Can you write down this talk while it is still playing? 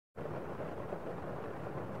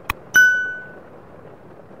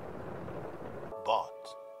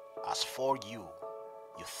for you.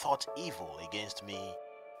 You thought evil against me,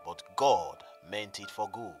 but God meant it for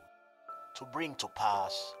good, to bring to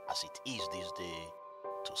pass as it is this day,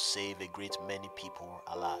 to save a great many people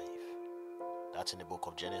alive. That's in the book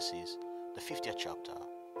of Genesis, the 50th chapter,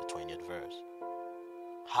 the 20th verse.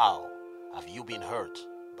 How have you been hurt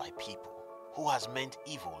by people? Who has meant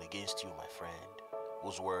evil against you, my friend?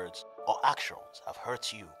 Whose words or actions have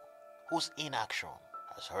hurt you? Whose inaction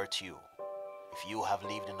has hurt you? If you have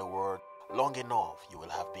lived in the world long enough, you will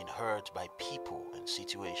have been hurt by people and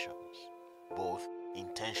situations, both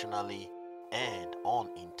intentionally and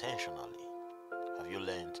unintentionally. Have you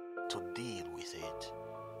learned to deal with it?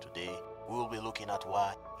 Today, we will be looking at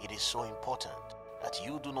why it is so important that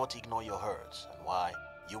you do not ignore your hurts and why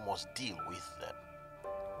you must deal with them.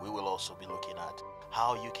 We will also be looking at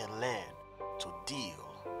how you can learn to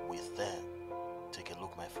deal with them. Take a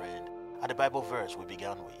look, my friend, at the Bible verse we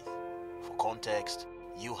began with. For context,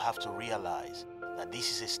 you have to realize that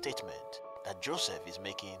this is a statement that Joseph is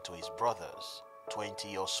making to his brothers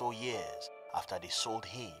 20 or so years after they sold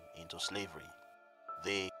him into slavery.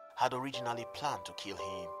 They had originally planned to kill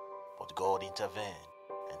him, but God intervened,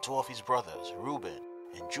 and two of his brothers, Reuben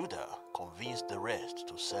and Judah, convinced the rest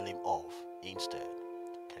to sell him off instead.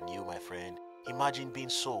 Can you, my friend, imagine being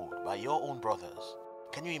sold by your own brothers?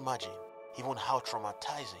 Can you imagine even how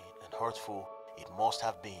traumatizing and hurtful it must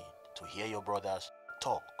have been to hear your brothers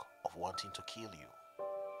talk of wanting to kill you?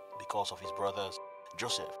 Because of his brothers,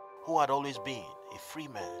 Joseph, who had always been a free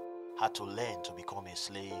man, had to learn to become a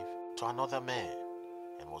slave to another man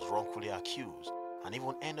and was wrongfully accused and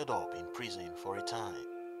even ended up in prison for a time.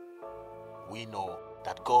 We know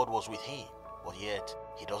that God was with him, but yet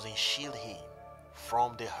he doesn't shield him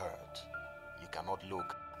from the hurt. You cannot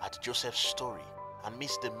look at Joseph's story and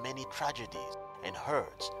miss the many tragedies and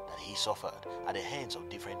hurts that he suffered at the hands of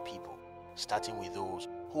different people, starting with those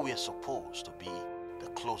who were supposed to be the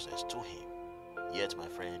closest to him. Yet, my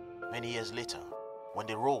friend, many years later, when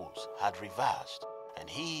the roles had reversed and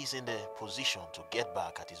he is in the position to get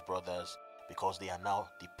back at his brothers because they are now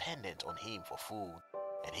dependent on him for food,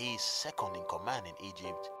 and he is second in command in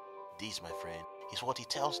Egypt, this, my friend, is what he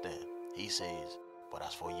tells them. He says, "But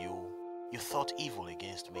as for you, you thought evil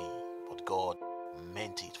against me, but God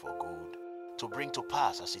meant it for good, to bring to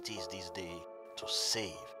pass as it is this day, to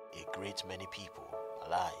save a great many people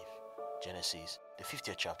alive." Genesis, the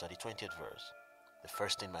 50th chapter, the 20th verse. The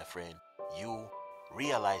first thing, my friend, you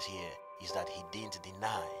realize here is that he didn't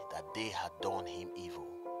deny that they had done him evil.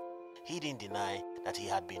 He didn't deny that he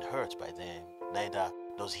had been hurt by them, neither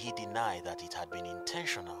does he deny that it had been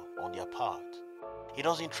intentional on their part. He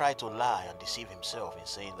doesn't try to lie and deceive himself in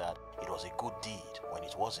saying that it was a good deed when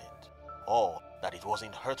it wasn't, or that it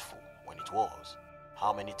wasn't hurtful when it was.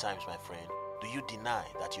 How many times, my friend, do you deny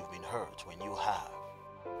that you've been hurt when you have?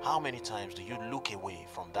 How many times do you look away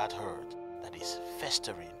from that hurt that is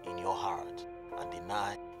festering in your heart and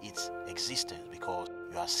deny its existence because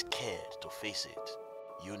you are scared to face it?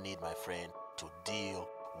 You need, my friend, to deal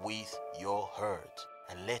with your hurt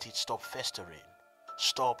and let it stop festering.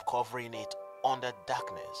 Stop covering it under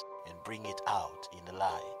darkness and bring it out in the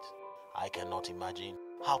light. I cannot imagine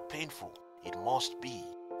how painful it must be,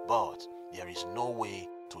 but there is no way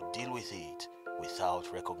to deal with it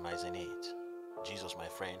without recognizing it. Jesus, my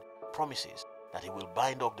friend, promises that he will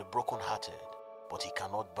bind up the brokenhearted, but he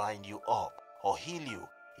cannot bind you up or heal you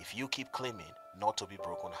if you keep claiming not to be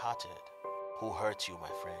brokenhearted. Who hurt you, my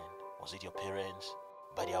friend? Was it your parents,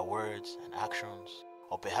 by their words and actions?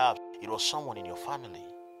 Or perhaps it was someone in your family?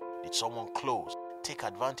 Did someone close take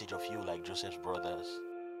advantage of you like Joseph's brothers?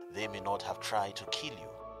 They may not have tried to kill you,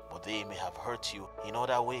 but they may have hurt you in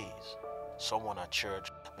other ways. Someone at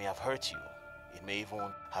church may have hurt you. It may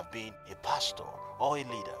even have been a pastor or a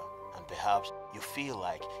leader, and perhaps you feel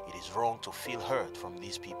like it is wrong to feel hurt from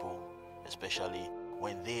these people, especially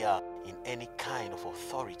when they are in any kind of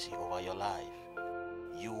authority over your life.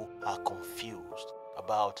 You are confused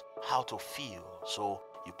about how to feel, so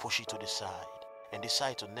you push it to the side and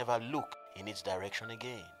decide to never look in its direction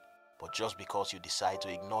again. But just because you decide to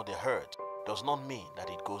ignore the hurt does not mean that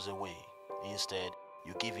it goes away. Instead,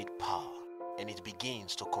 you give it power and it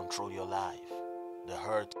begins to control your life. The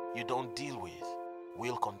hurt you don't deal with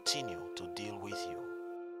will continue to deal with you.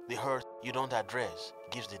 The hurt you don't address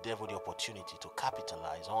gives the devil the opportunity to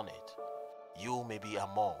capitalize on it. You may be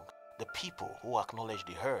among the people who acknowledge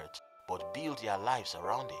the hurt but build their lives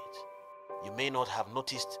around it. You may not have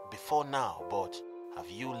noticed before now, but have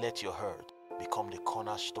you let your hurt become the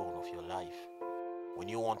cornerstone of your life? When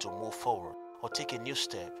you want to move forward or take a new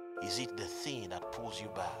step, is it the thing that pulls you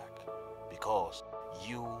back? Because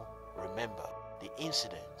you remember the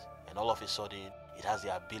incident and all of a sudden it has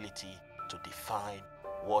the ability to define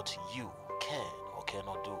what you can or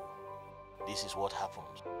cannot do. This is what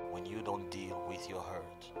happens when you don't deal with your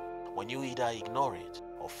hurt. When you either ignore it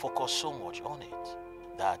or focus so much on it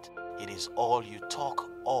that it is all you talk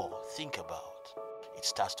or think about, it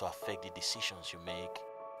starts to affect the decisions you make,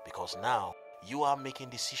 because now you are making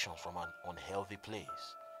decisions from an unhealthy place,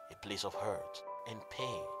 a place of hurt and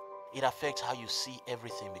pain. It affects how you see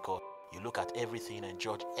everything, because you look at everything and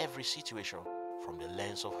judge every situation from the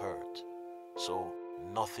lens of hurt. So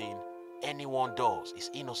nothing anyone does is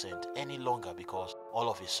innocent any longer, because all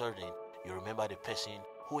of a sudden you remember the person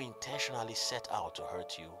who intentionally set out to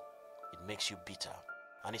hurt you. It makes you bitter,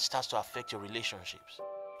 and it starts to affect your relationships.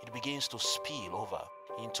 It begins to spill over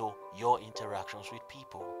into your interactions with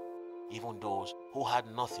people, even those who had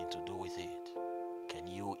nothing to do with it. Can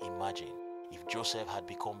you imagine if Joseph had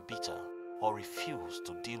become bitter or refused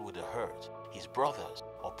to deal with the hurt his brothers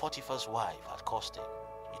or Potiphar's wife had caused him?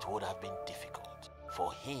 It would have been difficult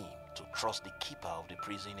for him to trust the keeper of the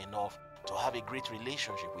prison enough to have a great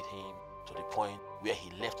relationship with him, to the point where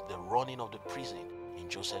he left the running of the prison in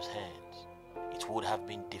Joseph's hands. It would have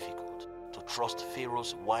been difficult to trust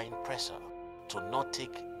Pharaoh's wine presser, to not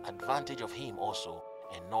take advantage of him also,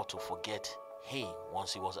 and not to forget him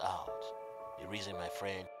once he was out. The reason, my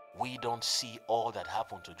friend, we don't see all that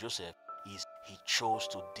happened to Joseph is he chose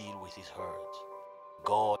to deal with his hurt.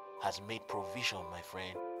 God has made provision, my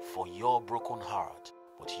friend, for your broken heart,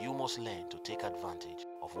 but you must learn to take advantage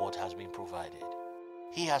of what has been provided.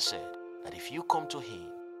 He has said that if you come to him,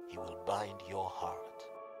 he will bind your heart.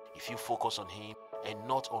 If you focus on him and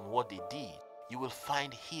not on what they did, you will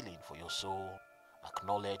find healing for your soul.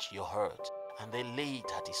 Acknowledge your hurt and then lay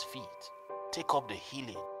it at his feet. Take up the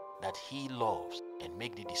healing that he loves and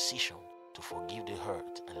make the decision to forgive the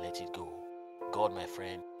hurt and let it go. God, my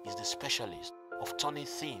friend, is the specialist of turning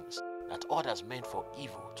things that others meant for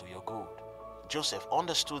evil to your good. Joseph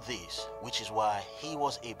understood this, which is why he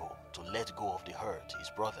was able to let go of the hurt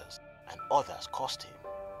his brothers and others caused him.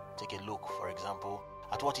 Take a look, for example,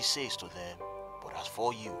 at what he says to them. But as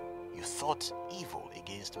for you, you thought evil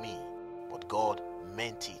against me, but God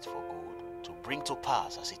meant it for good, to bring to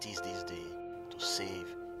pass as it is this day, to save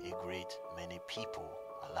a great many people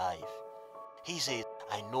alive. He said,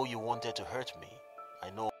 I know you wanted to hurt me. I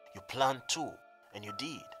know you planned to, and you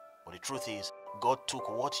did. But the truth is, God took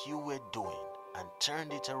what you were doing and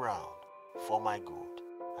turned it around for my good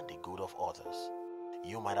and the good of others.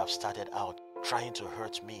 You might have started out trying to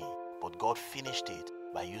hurt me, but God finished it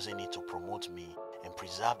by using it to promote me and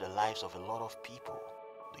preserve the lives of a lot of people.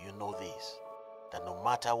 Do you know this? That no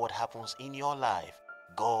matter what happens in your life,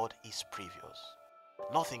 God is previous.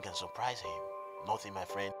 Nothing can surprise him. Nothing, my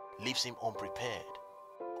friend, leaves him unprepared.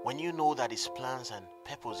 When you know that his plans and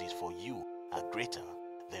purposes for you are greater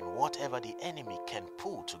than whatever the enemy can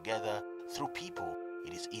pull together through people,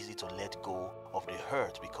 it is easy to let go of the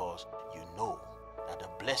hurt, because you know that the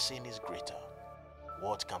blessing is greater.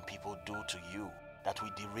 What can people do to you that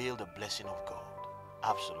will derail the blessing of God?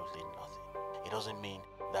 Absolutely nothing. It doesn't mean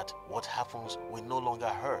that what happens will no longer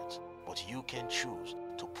hurt, but you can choose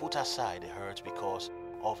to put aside the hurt because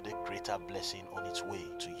of the greater blessing on its way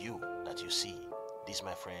to you that you see. This,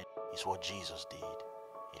 my friend, is what Jesus did.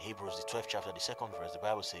 In Hebrews, the 12th chapter, the 2nd verse, the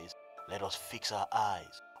Bible says, let us fix our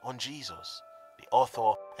eyes on Jesus, the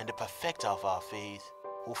author and the perfecter of our faith,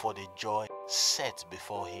 who for the joy set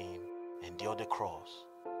before him endured the cross,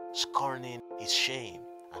 scorning its shame,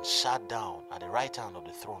 and sat down at the right hand of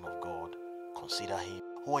the throne of God. Consider him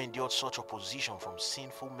who endured such opposition from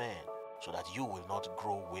sinful men, so that you will not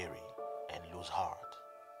grow weary and lose heart.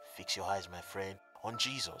 Fix your eyes, my friend, on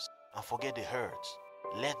Jesus and forget the hurts.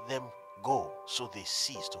 Let them go so they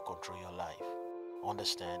cease to control your life.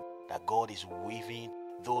 Understand that God is weaving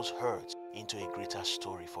those hurts into a greater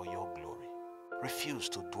story for your glory. Refuse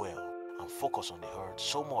to dwell and focus on the hurt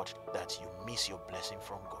so much that you miss your blessing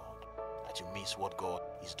from God, that you miss what God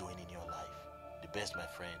is doing in your life. The best, my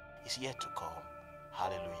friend, is yet to come.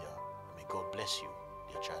 Hallelujah. And may God bless you,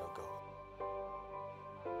 dear child of God.